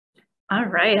All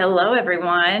right. Hello,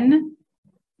 everyone.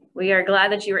 We are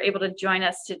glad that you were able to join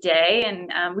us today,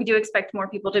 and we do expect more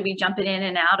people to be jumping in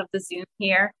and out of the Zoom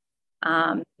here.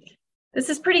 This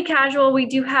is pretty casual. We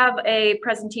do have a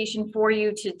presentation for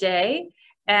you today,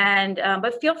 and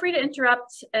but feel free to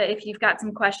interrupt if you've got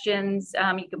some questions.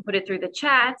 You can put it through the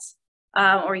chat,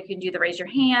 or you can do the raise your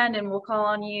hand, and we'll call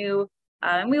on you.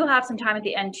 And we will have some time at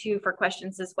the end too for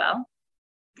questions as well.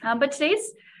 But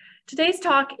today's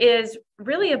talk is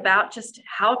really about just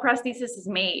how a prosthesis is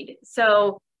made.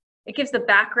 So it gives the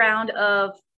background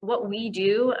of what we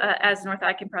do as an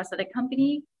orthotic and prosthetic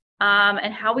company,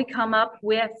 and how we come up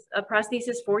with a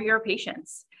prosthesis for your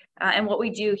patients, and what we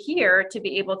do here to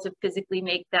be able to physically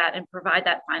make that and provide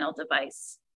that final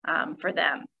device for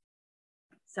them.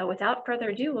 So without further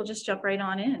ado, we'll just jump right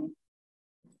on in.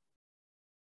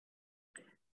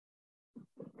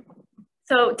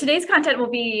 So today's content will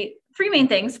be three main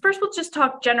things. First, we'll just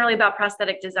talk generally about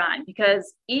prosthetic design,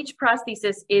 because each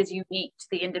prosthesis is unique to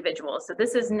the individual. So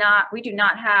this is not, we do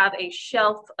not have a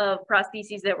shelf of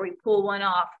prostheses that we pull one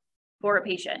off for a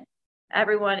patient.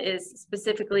 Everyone is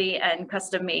specifically and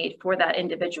custom made for that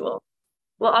individual.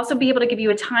 We'll also be able to give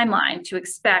you a timeline to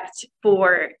expect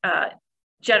for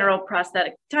general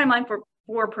prosthetic timeline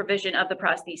for provision of the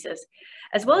prosthesis,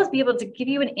 as well as be able to give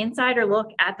you an insider look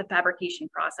at the fabrication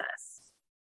process.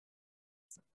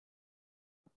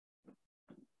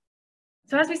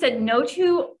 So as we said, no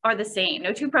two are the same.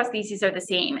 No two prostheses are the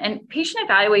same. And patient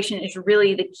evaluation is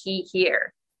really the key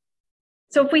here.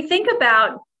 So if we think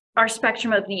about our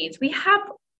spectrum of needs, we have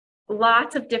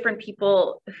lots of different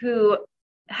people who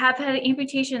have had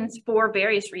amputations for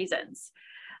various reasons.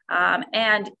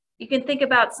 And you can think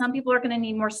about, some people are going to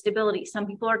need more stability. Some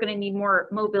people are going to need more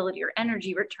mobility or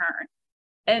energy return.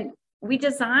 And we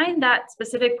design that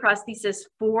specific prosthesis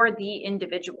for the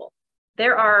individual.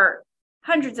 There are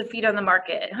hundreds of feet on the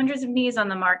market, hundreds of knees on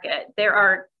the market. There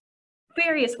are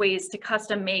various ways to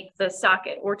custom make the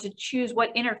socket or to choose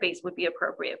what interface would be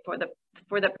appropriate for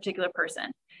the particular person.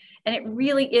 And it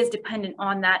really is dependent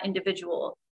on that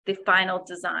individual, the final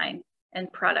design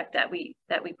and product that we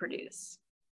produce.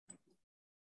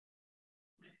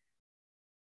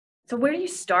 So where do you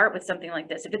start with something like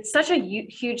this? If it's such a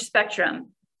huge spectrum,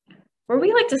 where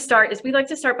we like to start is we like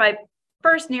to start by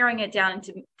first narrowing it down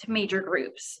into major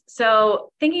groups.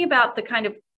 So thinking about the kind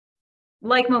of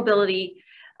like mobility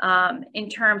in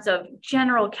terms of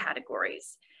general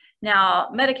categories. Now,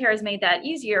 Medicare has made that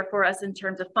easier for us in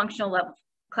terms of functional level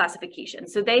classification.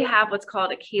 So they have what's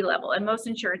called a K level, and most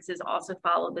insurances also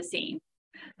follow the same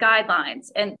guidelines.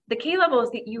 And the K level is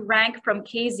that you rank from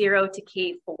K0 to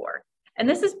K4. And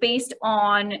this is based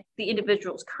on the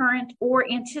individual's current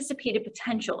or anticipated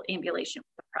potential ambulation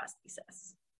with the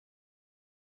prosthesis.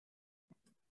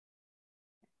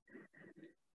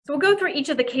 So we'll go through each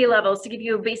of the K levels to give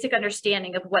you a basic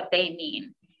understanding of what they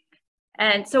mean.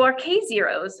 And so our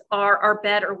K0s are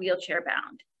bed or wheelchair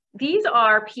bound. These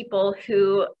are people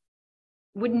who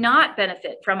would not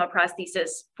benefit from a prosthesis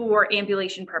for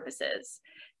ambulation purposes.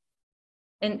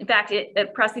 In fact, a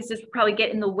prosthesis would probably get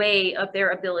in the way of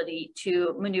their ability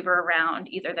to maneuver around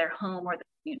either their home or the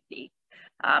community.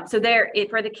 So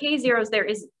for the K0s, there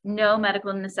is no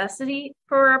medical necessity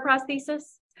for a prosthesis.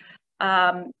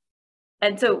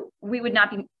 And so we would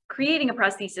not be creating a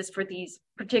prosthesis for these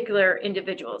particular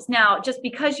individuals. Now, just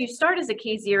because you start as a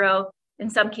K0 in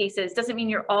some cases doesn't mean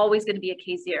you're always going to be a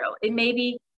K0. It may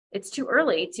be it's too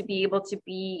early to be able to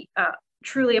be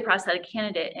truly a prosthetic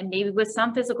candidate. And maybe with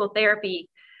some physical therapy,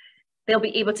 they'll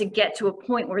be able to get to a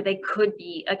point where they could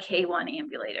be a K1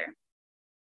 ambulator.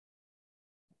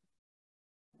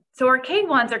 So our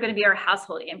K1s are going to be our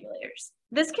household ambulators.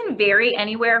 This can vary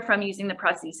anywhere from using the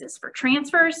prosthesis for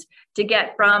transfers to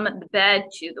get from the bed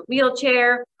to the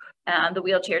wheelchair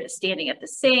to standing at the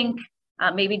sink,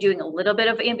 maybe doing a little bit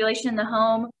of ambulation in the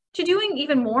home, to doing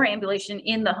even more ambulation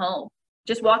in the home,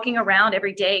 just walking around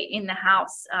every day in the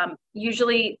house.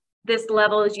 Usually this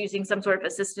level is using some sort of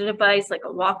assistive device like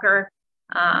a walker,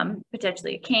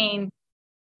 potentially a cane.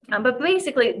 But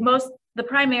basically the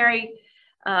primary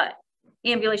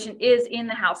ambulation is in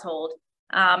the household,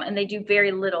 and they do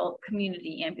very little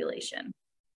community ambulation.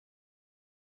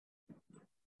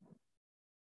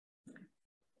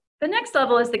 The next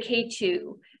level is the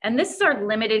K2, and this is our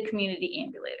limited community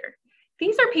ambulator.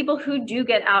 These are people who do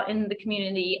get out in the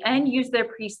community and use their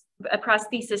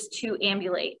prosthesis to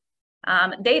ambulate.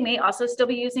 They may also still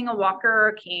be using a walker or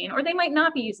a cane, or they might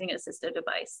not be using an assistive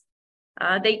device.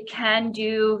 They can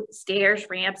do stairs,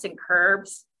 ramps, and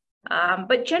curbs.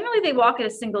 But generally they walk at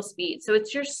a single speed. So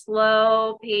it's your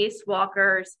slow paced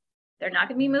walkers. They're not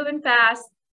going to be moving fast.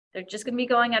 They're just going to be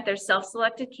going at their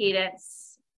self-selected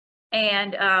cadence.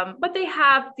 And, but they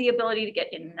have the ability to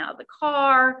get in and out of the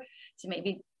car, to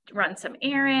maybe run some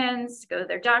errands, to go to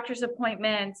their doctor's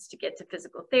appointments, to get to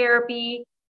physical therapy,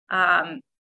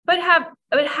 but have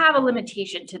a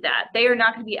limitation to that. They are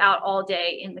not going to be out all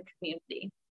day in the community.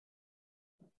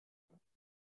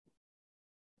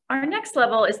 Our next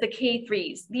level is the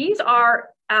K3s. These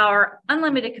are our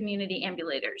unlimited community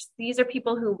ambulators. These are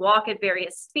people who walk at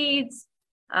various speeds.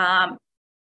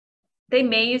 They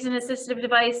may use an assistive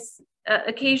device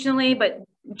occasionally, but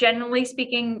generally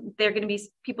speaking, they're going to be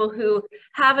people who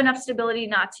have enough stability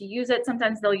not to use it.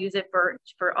 Sometimes they'll use it for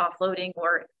offloading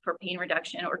or for pain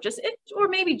reduction, or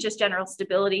maybe just general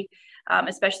stability,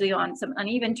 especially on some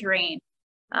uneven terrain.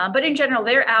 But in general,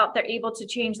 they're out, they're able to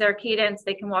change their cadence.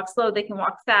 They can walk slow, they can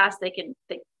walk fast, they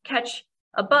catch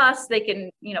a bus, they can,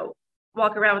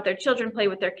 walk around with their children, play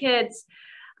with their kids.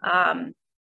 But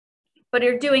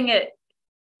they're doing it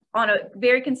on a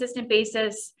very consistent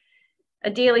basis, a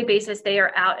daily basis. They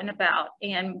are out and about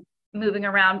and moving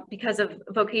around because of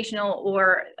vocational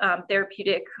or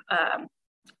therapeutic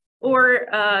or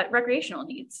recreational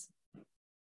needs.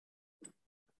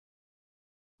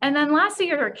 And then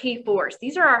lastly are our K4s.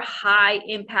 These are our high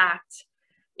impact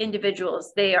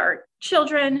individuals. They are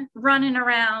children running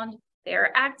around. They are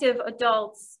active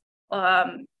adults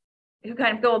who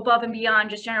kind of go above and beyond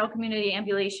just general community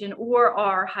ambulation, or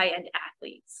are high-end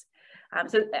athletes.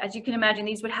 So as you can imagine,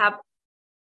 these would have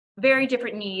very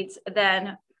different needs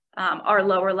than our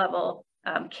lower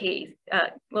K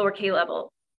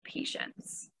level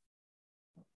patients.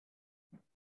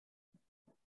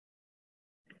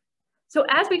 So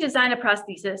as we design a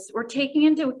prosthesis, we're taking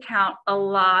into account a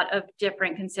lot of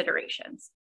different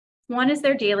considerations. One is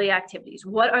their daily activities.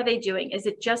 What are they doing? Is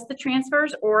it just the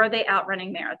transfers, or are they out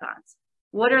running marathons?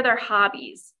 What are their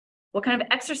hobbies? What kind of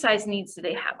exercise needs do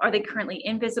they have? Are they currently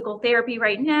in physical therapy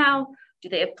right now? Do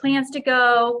they have plans to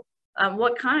go?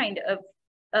 What kind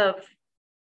of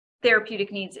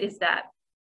therapeutic needs is that?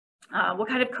 What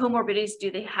kind of comorbidities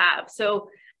do they have? So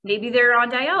maybe they're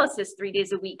on dialysis 3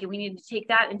 days a week, and we need to take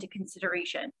that into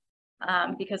consideration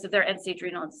because of their end-stage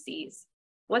renal disease.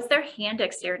 What's their hand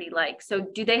dexterity like? So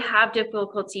do they have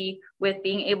difficulty with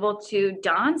being able to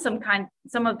don some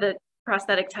of the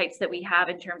prosthetic types that we have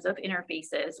in terms of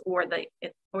interfaces or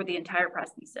the entire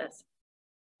prosthesis?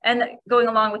 And going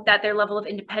along with that, their level of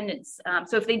independence.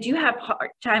 So if they do have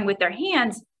hard time with their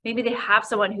hands, maybe they have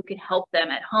someone who can help them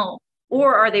at home,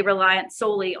 or are they reliant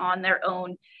solely on their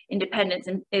own independence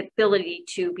and ability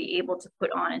to be able to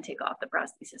put on and take off the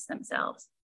prosthesis themselves?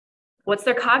 What's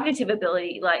their cognitive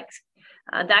ability like?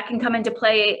 That can come into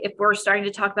play if we're starting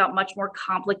to talk about much more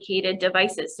complicated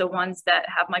devices. So ones that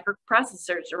have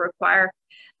microprocessors or require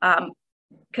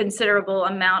considerable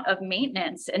amount of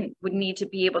maintenance and would need to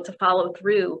be able to follow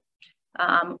through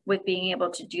with being able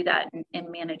to do that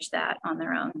and manage that on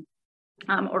their own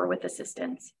or with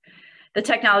assistance. The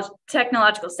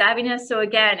technological savviness. So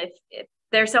again, if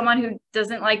there's someone who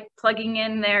doesn't like plugging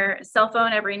in their cell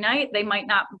phone every night, they might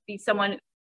not be someone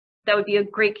that would be a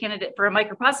great candidate for a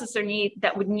microprocessor need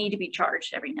that would need to be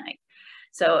charged every night.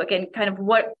 So again, kind of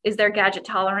what is their gadget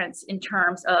tolerance in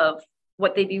terms of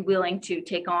what they'd be willing to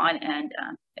take on and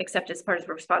accept as part of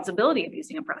the responsibility of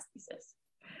using a prosthesis.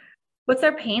 What's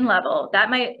their pain level?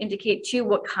 That might indicate too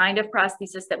what kind of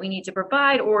prosthesis that we need to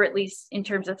provide, or at least in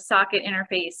terms of socket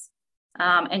interface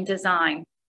and design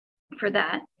for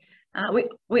that.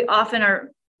 We often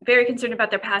are very concerned about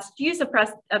their past use of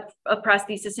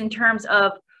prosthesis in terms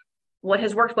of what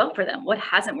has worked well for them, what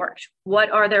hasn't worked,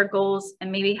 what are their goals,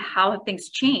 and maybe how have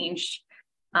things changed,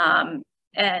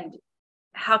 and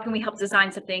how can we help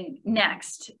design something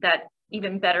next that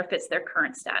even better fits their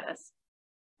current status?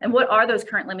 And what are those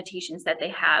current limitations that they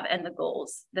have and the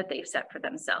goals that they've set for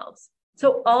themselves?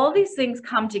 So all these things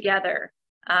come together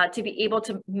to be able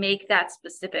to make that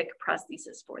specific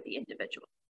prosthesis for the individual.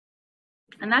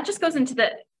 And that just goes into the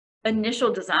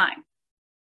initial design.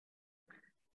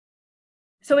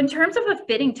 So in terms of a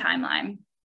fitting timeline,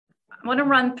 I want to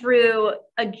run through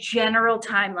a general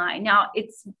timeline. Now,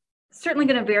 it's certainly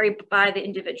going to vary by the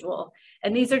individual,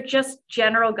 and these are just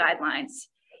general guidelines.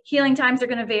 Healing times are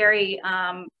going to vary.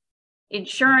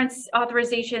 Insurance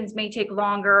authorizations may take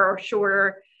longer or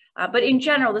shorter, but in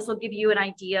general, this will give you an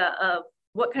idea of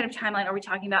what kind of timeline are we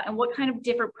talking about and what kind of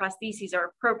different prostheses are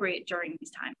appropriate during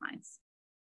these timelines.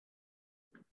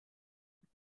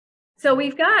 So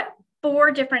we've got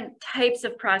 4 different types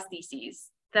of prostheses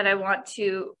that I want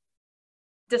to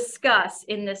discuss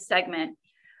in this segment.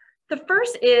 The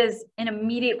first is an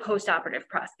immediate postoperative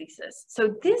prosthesis.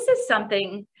 So this is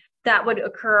something that would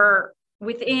occur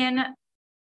within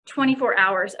 24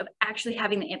 hours of actually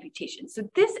having the amputation. So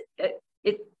this,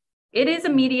 It is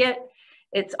immediate.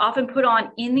 It's often put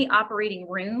on in the operating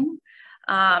room.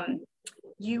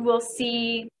 You will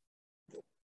see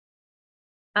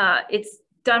it's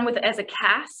done with as a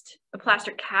cast, a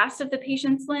plaster cast of the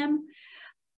patient's limb.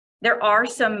 There are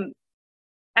some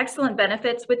excellent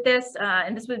benefits with this,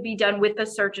 and this would be done with the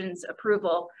surgeon's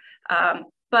approval,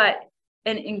 but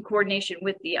in coordination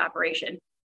with the operation.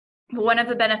 One of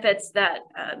the benefits that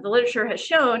the literature has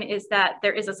shown is that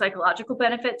there is a psychological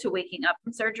benefit to waking up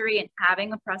from surgery and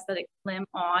having a prosthetic limb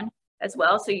on as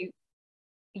well. So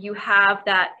you have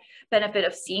that benefit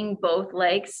of seeing both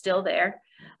legs still there.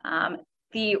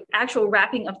 The actual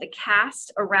wrapping of the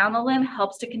cast around the limb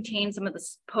helps to contain some of the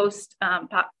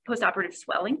post-operative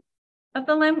swelling of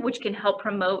the limb, which can help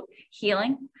promote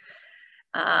healing.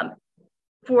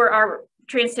 For our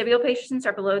transtibial patients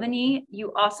are below the knee,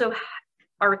 you also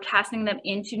are casting them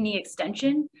into knee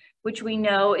extension, which we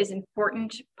know is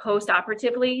important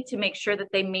post-operatively to make sure that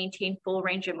they maintain full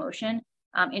range of motion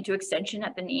into extension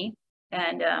at the knee,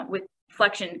 and with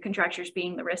flexion contractures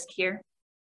being the risk here.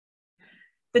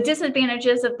 The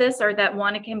disadvantages of this are that,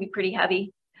 one, it can be pretty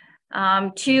heavy.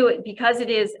 Two, because it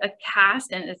is a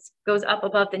cast and it goes up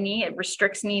above the knee, it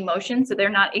restricts knee motion, so they're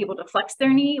not able to flex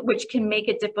their knee, which can make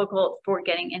it difficult for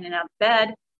getting in and out of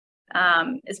bed,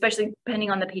 especially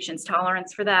depending on the patient's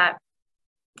tolerance for that.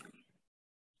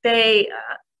 A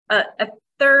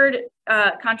third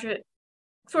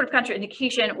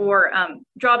contraindication or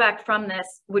drawback from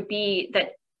this would be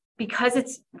that because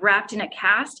it's wrapped in a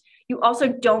cast, you also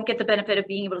don't get the benefit of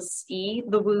being able to see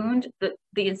the wound,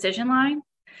 the incision line.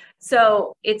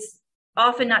 So it's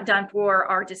often not done for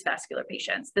our dysvascular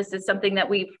patients. This is something that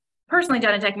we've personally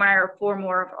done at Degmeyer for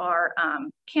more of our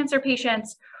cancer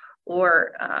patients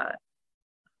or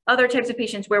other types of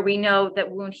patients where we know that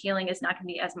wound healing is not going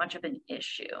to be as much of an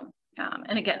issue.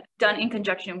 And again, done in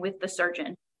conjunction with the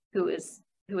surgeon who is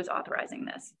authorizing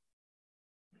this.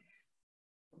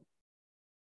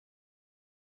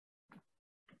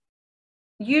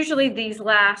 Usually these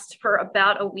last for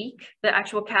about a week, the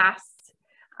actual casts.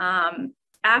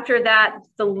 After that,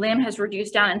 the limb has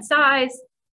reduced down in size,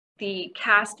 the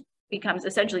cast becomes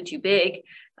essentially too big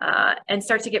and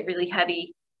starts to get really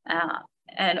heavy.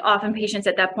 And often patients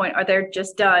at that point they're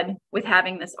just done with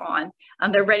having this on.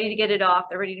 They're ready to get it off.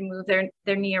 They're ready to move their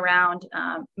knee around,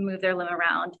 move their limb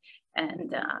around,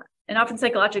 and often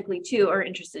psychologically too are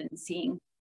interested in seeing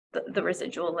the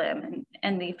residual limb,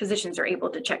 and the physicians are able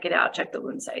to check it out, check the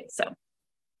wound site. So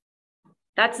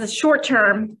that's the short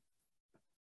term.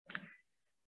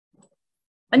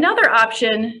 Another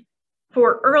option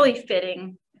for early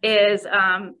fitting is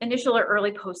initial or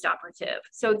early post-operative.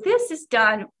 So this is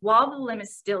done while the limb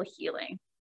is still healing.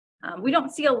 We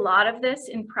don't see a lot of this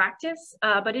in practice,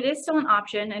 but it is still an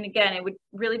option. And again, it would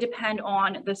really depend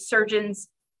on the surgeon's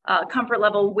comfort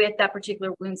level with that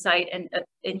particular wound site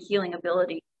and healing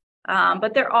ability.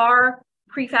 But there are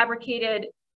prefabricated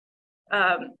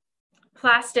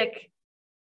plastic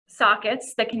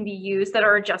sockets that can be used that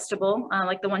are adjustable,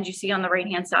 like the ones you see on the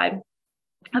right-hand side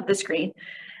of the screen,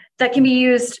 that can be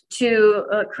used to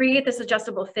create this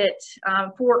adjustable fit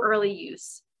for early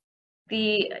use.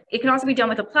 It can also be done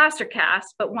with a plaster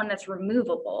cast, but one that's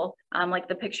removable, like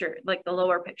the picture, like the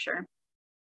lower picture.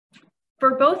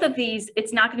 For both of these,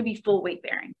 it's not going to be full weight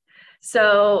bearing.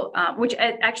 So, which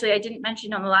actually I didn't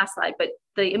mention on the last slide, but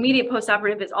the immediate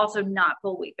postoperative is also not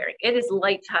full weight bearing. It is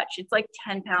light touch. It's like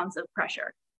 10 pounds of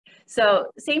pressure. So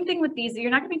same thing with these.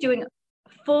 You're not going to be doing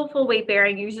full weight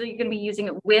bearing. Usually you're going to be using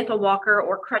it with a walker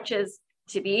or crutches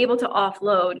to be able to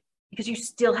offload, because you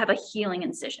still have a healing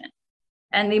incision.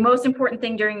 And the most important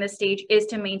thing during this stage is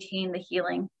to maintain the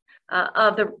healing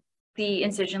of the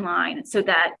incision line so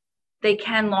that they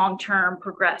can long-term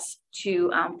progress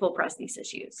to full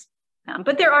prosthesis use.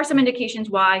 But there are some indications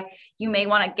why you may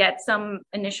want to get some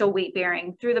initial weight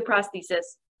bearing through the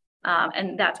prosthesis,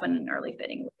 and that's when an early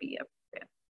fitting would be appropriate.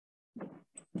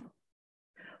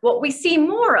 What we see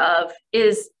more of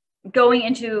is going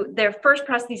into their first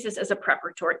prosthesis as a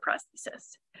preparatory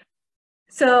prosthesis.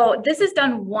 So this is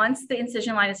done once the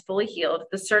incision line is fully healed.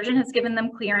 The surgeon has given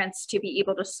them clearance to be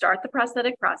able to start the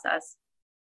prosthetic process.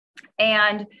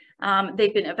 And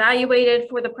they've been evaluated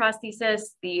for the prosthesis.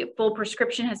 The full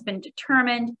prescription has been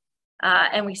determined.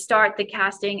 And we start the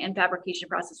casting and fabrication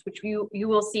process, which you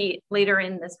will see later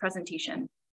in this presentation.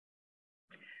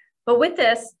 But with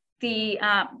this, the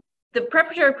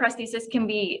preparatory prosthesis can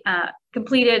be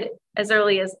completed as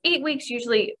early as 8 weeks.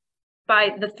 Usually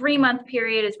by the 3-month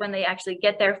period is when they actually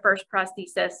get their first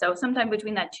prosthesis. So sometime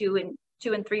between that 2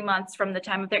 and 3 months from the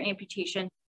time of their amputation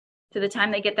to the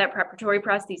time they get that preparatory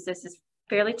prosthesis is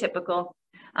fairly typical.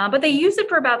 But they use it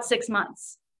for about 6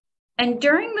 months. And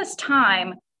during this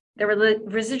time, the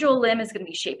residual limb is going to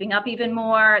be shaping up even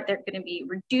more. They're going to be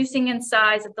reducing in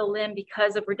size of the limb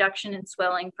because of reduction in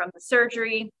swelling from the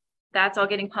surgery. That's all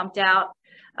getting pumped out.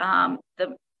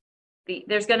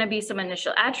 There's going to be some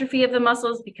initial atrophy of the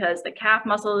muscles because the calf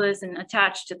muscle isn't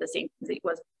attached to the same as it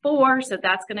was before, so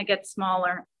that's going to get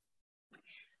smaller.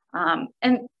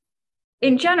 And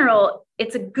in general,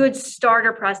 it's a good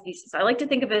starter prosthesis. I like to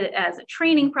think of it as a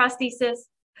training prosthesis,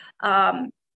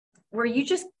 where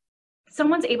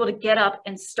someone's able to get up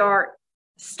and start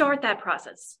that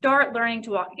process, start learning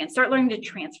to walk again, start learning to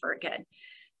transfer again,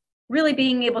 really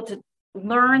being able to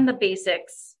learn the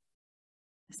basics,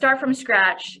 start from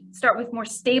scratch, start with more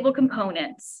stable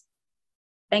components,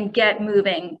 and get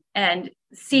moving and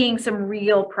seeing some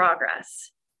real progress.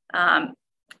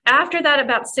 After that,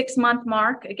 about 6-month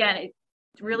mark, again, it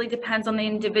really depends on the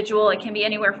individual. It can be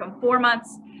anywhere from 4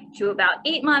 months to about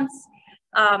 8 months.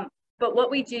 But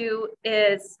what we do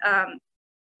is,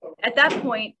 at that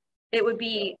point, it would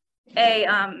be at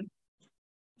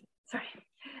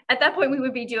that point, we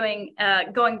would be doing,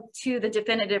 going to the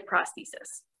definitive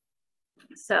prosthesis.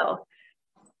 So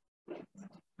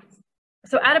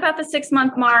at about the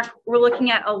 6-month mark, we're looking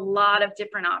at a lot of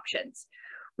different options.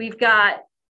 We've got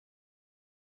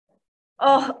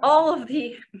all of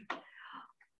the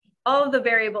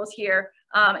variables here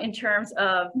in terms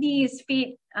of knees,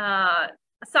 feet,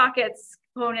 sockets,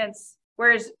 components,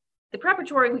 whereas the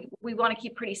preparatory, we want to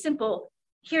keep pretty simple.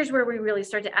 Here's where we really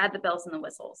start to add the bells and the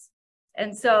whistles.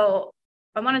 And so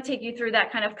I want to take you through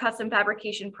that kind of custom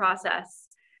fabrication process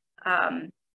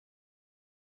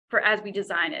for as we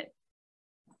design it.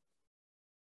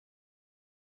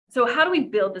 So how do we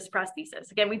build this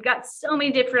prosthesis? Again, we've got so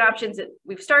many different options.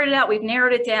 We've started out, we've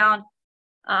narrowed it down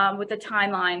with the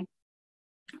timeline.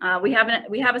 We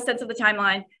have a sense of the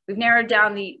timeline. We've narrowed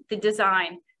down the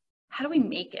design. How do we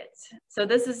make it? So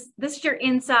this is your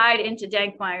inside into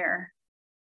Dankmeyer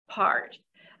part.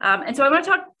 And so I want to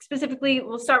talk specifically,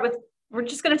 we're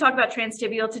just going to talk about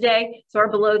transtibial today. So our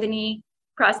below the knee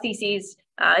prostheses.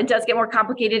 It does get more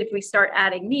complicated if we start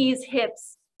adding knees,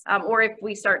 hips, or if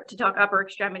we start to talk upper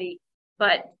extremity.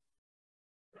 But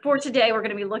for today, we're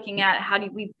going to be looking at how do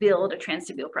we build a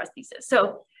transtibial prosthesis.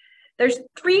 So there's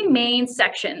 3 main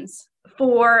sections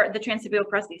for the transtibial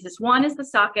prosthesis. 1 is the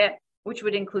socket, which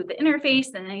would include the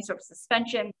interface and any sort of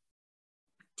suspension.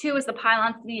 2 is the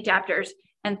pylons and the adapters,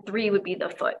 and 3 would be the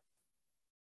foot.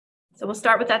 So we'll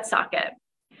start with that socket.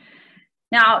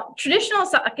 Now, traditional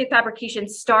socket fabrication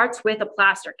starts with a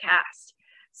plaster cast.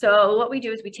 So what we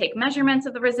do is we take measurements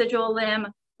of the residual limb.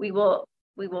 We will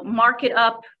mark it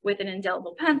up with an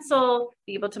indelible pencil,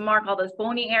 be able to mark all those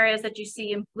bony areas that you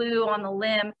see in blue on the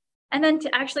limb, and then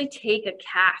to actually take a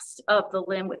cast of the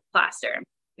limb with plaster.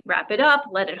 We wrap it up,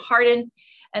 let it harden,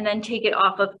 and then take it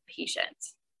off of the patient.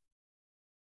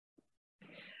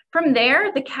 From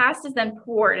there, the cast is then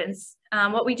poured,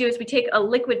 and what we do is we take a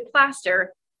liquid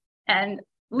plaster and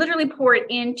literally pour it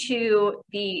into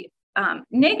the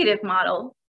negative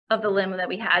model of the limb that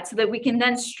we had, so that we can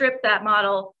then strip that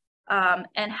model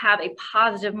and have a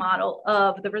positive model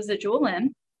of the residual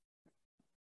limb.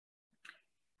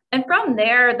 And from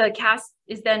there, the cast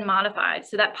is then modified.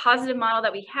 So that positive model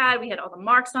that we had all the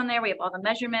marks on there, we have all the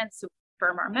measurements, so we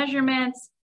confirm our measurements.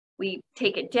 We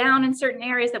take it down in certain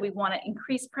areas that we want to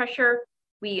increase pressure.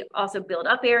 We also build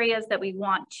up areas that we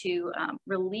want to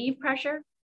relieve pressure.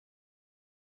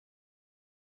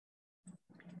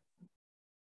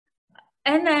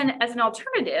 And then as an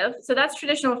alternative, so that's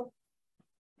traditional,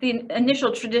 the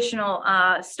initial traditional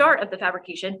start of the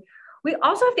fabrication. We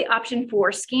also have the option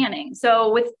for scanning.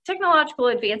 So with technological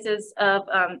advances of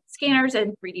scanners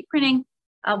and 3D printing,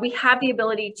 we have the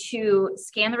ability to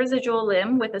scan the residual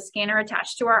limb with a scanner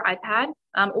attached to our iPad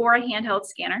or a handheld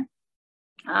scanner.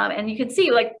 And you can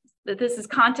see like that this is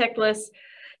contactless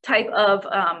type of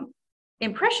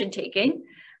impression taking,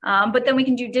 but then we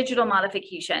can do digital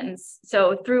modifications.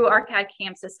 So through our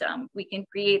CAD/CAM system, we can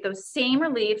create those same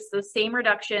reliefs, those same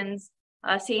reductions,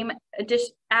 same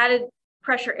added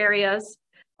pressure areas,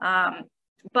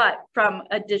 but from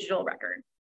a digital record.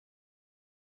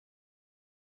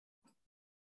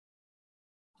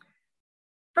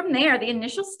 From there, the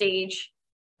initial stage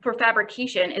for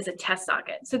fabrication is a test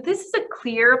socket. So this is a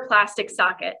clear plastic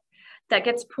socket that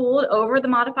gets pulled over the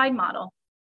modified model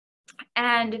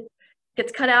and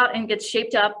gets cut out and gets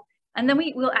shaped up. And then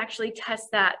we will actually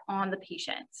test that on the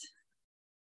patient.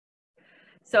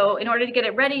 So in order to get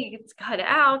it ready, it's cut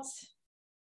out.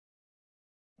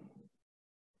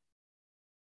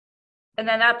 And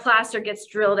then that plaster gets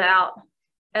drilled out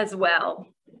as well.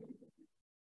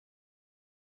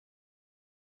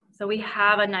 So we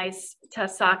have a nice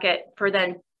test socket for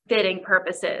then fitting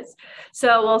purposes.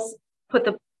 So we'll put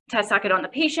the test socket on the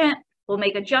patient. We'll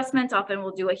make adjustments. Often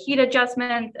we'll do a heat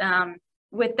adjustment.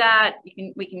 With that,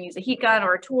 we can use a heat gun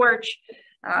or a torch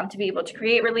to be able to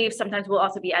create relief. Sometimes we'll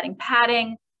also be adding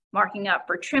padding, marking up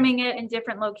for trimming it in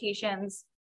different locations.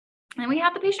 And we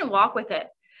have the patient walk with it.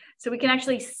 So we can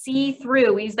actually see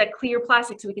through, we use that clear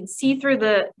plastic so we can see through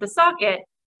the socket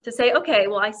to say, okay,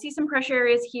 well, I see some pressure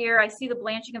areas here. I see the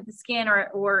blanching of the skin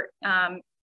or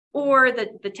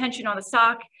the tension on the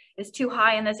sock is too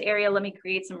high in this area. Let me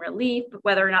create some relief,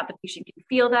 whether or not the patient can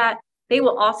feel that. They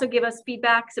will also give us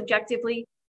feedback subjectively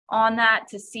on that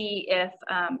to see if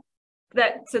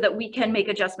so that we can make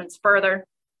adjustments further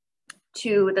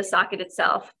to the socket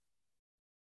itself.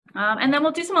 And then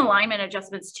we'll do some alignment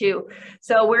adjustments too.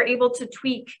 So we're able to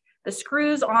tweak the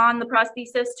screws on the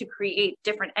prosthesis to create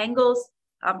different angles,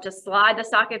 to slide the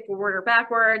socket forward or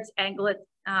backwards, angle it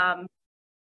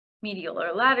medial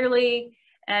or laterally,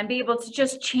 and be able to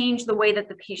just change the way that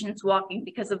the patient's walking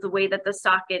because of the way that the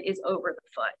socket is over the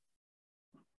foot.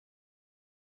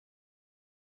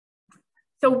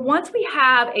 So once we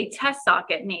have a test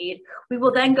socket made, we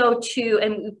will then go to,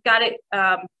 and we've got it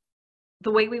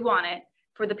the way we want it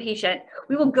for the patient,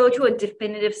 we will go to a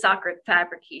definitive socket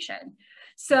fabrication.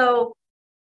 So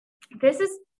this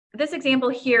example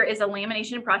here is a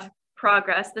lamination in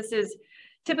progress. This is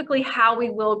typically how we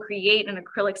will create an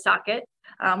acrylic socket.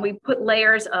 We put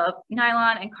layers of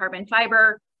nylon and carbon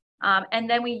fiber, and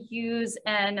then we use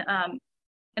an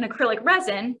acrylic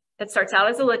resin that starts out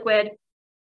as a liquid.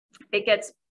 It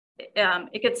gets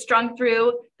strung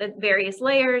through the various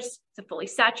layers to fully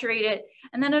saturate it,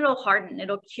 and then it'll harden,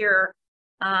 it'll cure.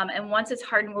 And once it's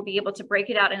hardened, we'll be able to break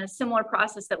it out in a similar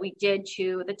process that we did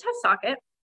to the test socket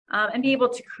and be able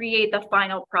to create the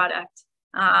final product,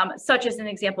 such as an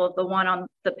example of the one on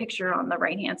the picture on the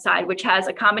right-hand side, which has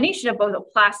a combination of both a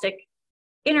plastic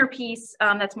inner piece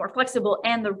that's more flexible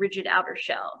and the rigid outer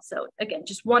shell. So again,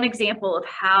 just one example of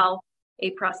how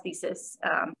a prosthesis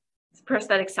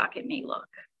prosthetic socket may look.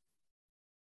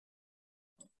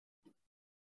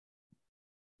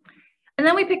 And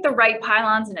then we pick the right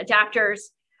pylons and adapters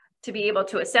to be able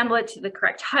to assemble it to the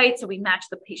correct height. So we match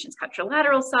the patient's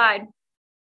contralateral side.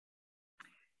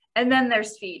 And then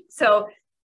there's feet. So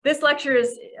this lecture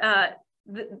is,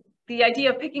 the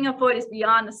idea of picking a foot is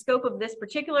beyond the scope of this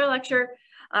particular lecture.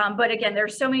 But again,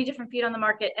 there's so many different feet on the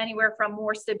market, anywhere from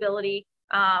more stability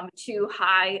to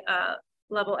high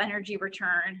level energy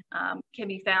return can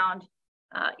be found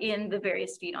in the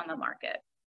various feet on the market.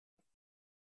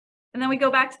 And then we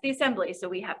go back to the assembly. So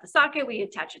we have the socket, we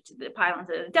attach it to the pylons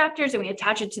and adapters, and we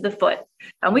attach it to the foot.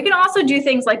 We can also do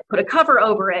things like put a cover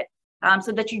over it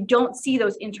so that you don't see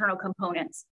those internal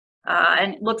components.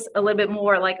 And it looks a little bit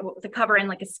more like the cover and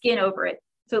like a skin over it.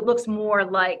 So it looks more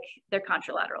like their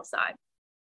contralateral side.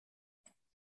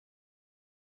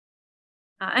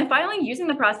 And finally, using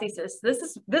the prosthesis.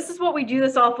 This is what we do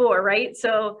this all for, right?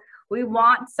 So we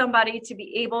want somebody to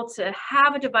be able to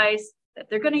have a device that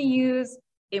they're going to use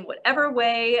in whatever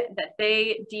way that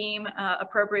they deem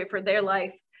appropriate for their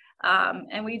life.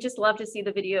 And we just love to see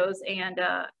the videos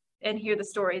and hear the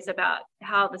stories about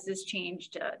how this has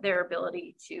changed their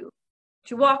ability to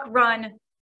walk, run,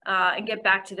 and get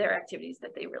back to their activities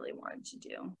that they really wanted to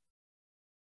do.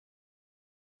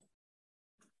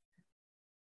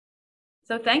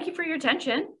 So thank you for your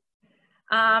attention.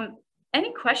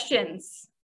 Any questions?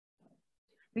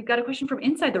 We've got a question from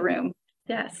inside the room.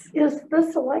 Yes. Is the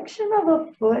selection of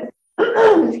a foot,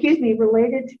 excuse me,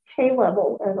 related to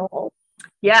K-level at all?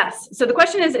 Yes. So the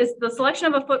question is the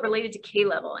selection of a foot related to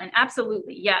K-level? And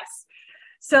absolutely, yes.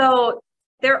 So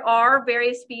there are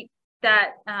various feet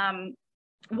that,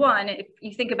 one, if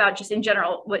you think about just in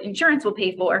general what insurance will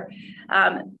pay for,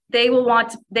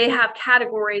 they have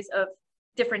categories of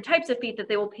different types of feet that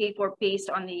they will pay for based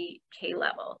on the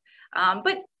K-level.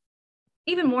 But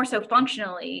even more so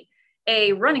functionally,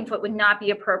 a running foot would not be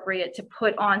appropriate to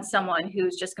put on someone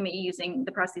who's just going to be using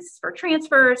the prosthesis for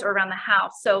transfers or around the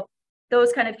house. So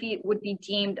those kind of feet would be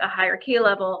deemed a higher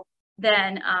K-level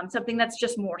than something that's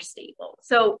just more stable.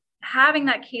 So having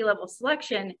that K-level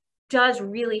selection does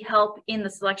really help in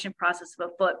the selection process of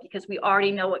a foot because we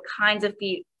already know what kinds of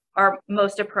feet are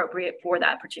most appropriate for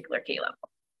that particular K-level.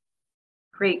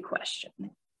 Great question.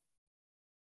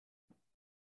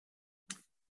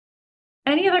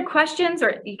 Any other questions,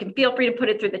 or you can feel free to put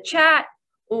it through the chat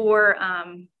or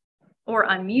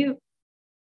unmute.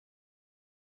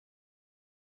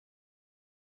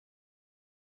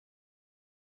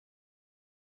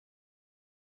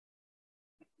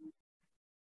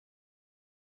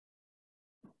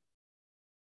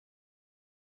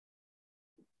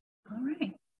 All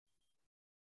right.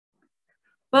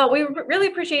 Well, we really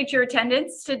appreciate your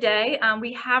attendance today.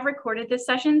 We have recorded this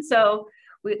session, so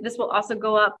this will also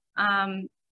go up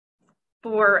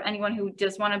for anyone who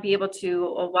just want to be able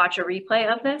to watch a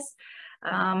replay of this.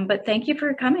 But thank you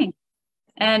for coming.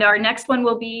 And our next one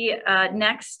will be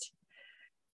next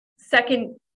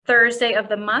second Thursday of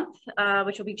the month,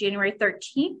 which will be January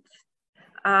 13th.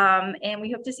 And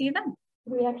we hope to see you then.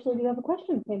 We actually do have a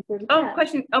question.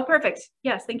 Question. Oh, perfect.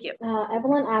 Yes, thank you.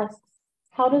 Evelyn asks,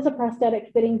 how does a prosthetic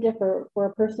fitting differ for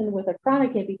a person with a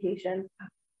chronic amputation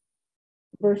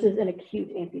versus an acute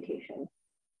amputation?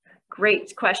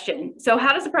 Great question. So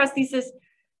how does a prosthesis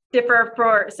differ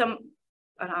for some,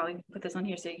 I'll put this on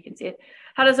here so you can see it.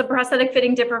 How does a prosthetic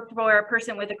fitting differ for a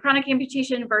person with a chronic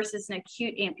amputation versus an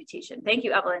acute amputation? Thank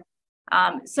you, Evelyn.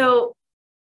 So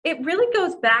it really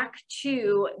goes back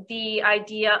to the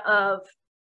idea of,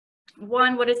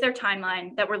 one, what is their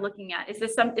timeline that we're looking at? Is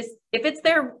this if it's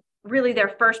really their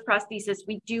first prosthesis,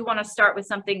 we do want to start with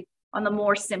something on the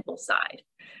more simple side.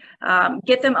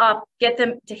 Get them up, get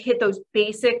them to hit those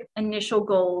basic initial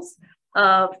goals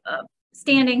of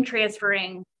standing,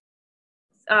 transferring,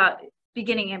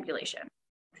 beginning ambulation.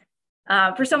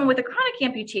 For someone with a chronic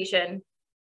amputation,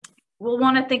 we'll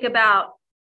want to think about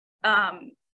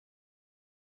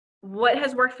what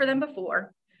has worked for them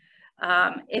before.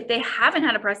 If they haven't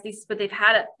had a prosthesis, but they've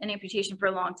had an amputation for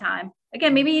a long time,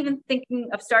 again, maybe even thinking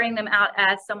of starting them out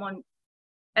as someone,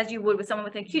 as you would with someone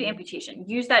with an acute amputation.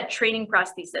 Use that training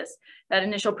prosthesis, that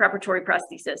initial preparatory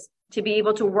prosthesis, to be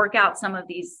able to work out some of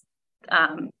these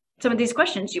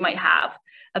questions you might have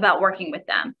about working with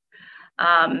them.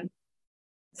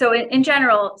 So in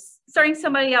general, starting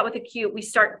somebody out with acute,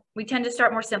 we tend to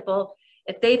start more simple.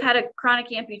 If they've had a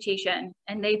chronic amputation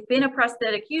and they've been a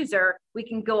prosthetic user, we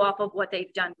can go off of what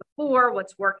they've done before,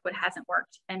 what's worked, what hasn't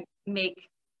worked, and make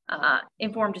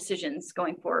informed decisions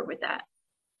going forward with that.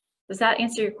 Does that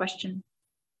answer your question?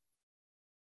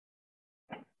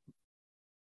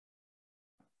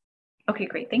 Okay,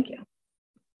 great, thank you.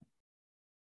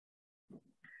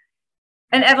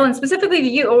 And Evelyn, specifically to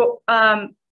you,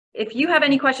 if you have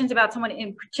any questions about someone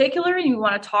in particular and you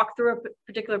want to talk through a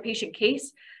particular patient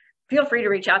case, feel free to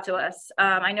reach out to us.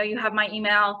 I know you have my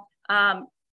email.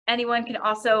 Anyone can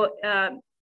also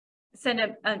send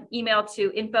an email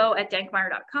to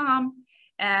info@dankmeyer.com,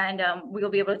 and we'll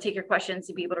be able to take your questions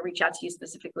and be able to reach out to you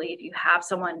specifically if you have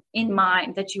someone in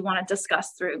mind that you want to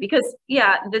discuss through. Because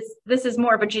yeah, this is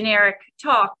more of a generic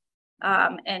talk,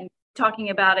 and talking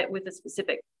about it with a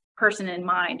specific person in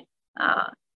mind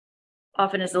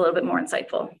often is a little bit more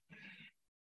insightful.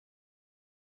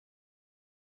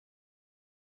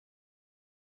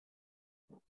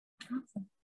 Awesome.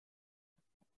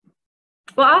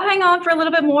 Well, I'll hang on for a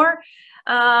little bit more,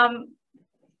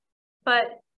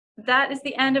 but that is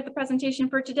the end of the presentation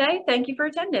for today. Thank you for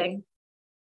attending.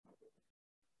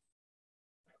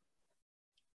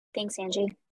 Thanks, Angie.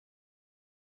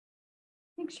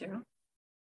 Thanks, Cheryl.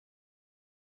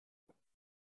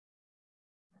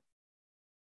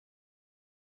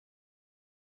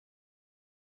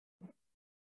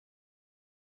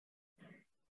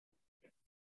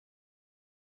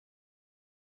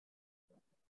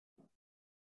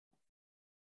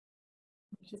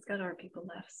 She's got our people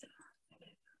left, so.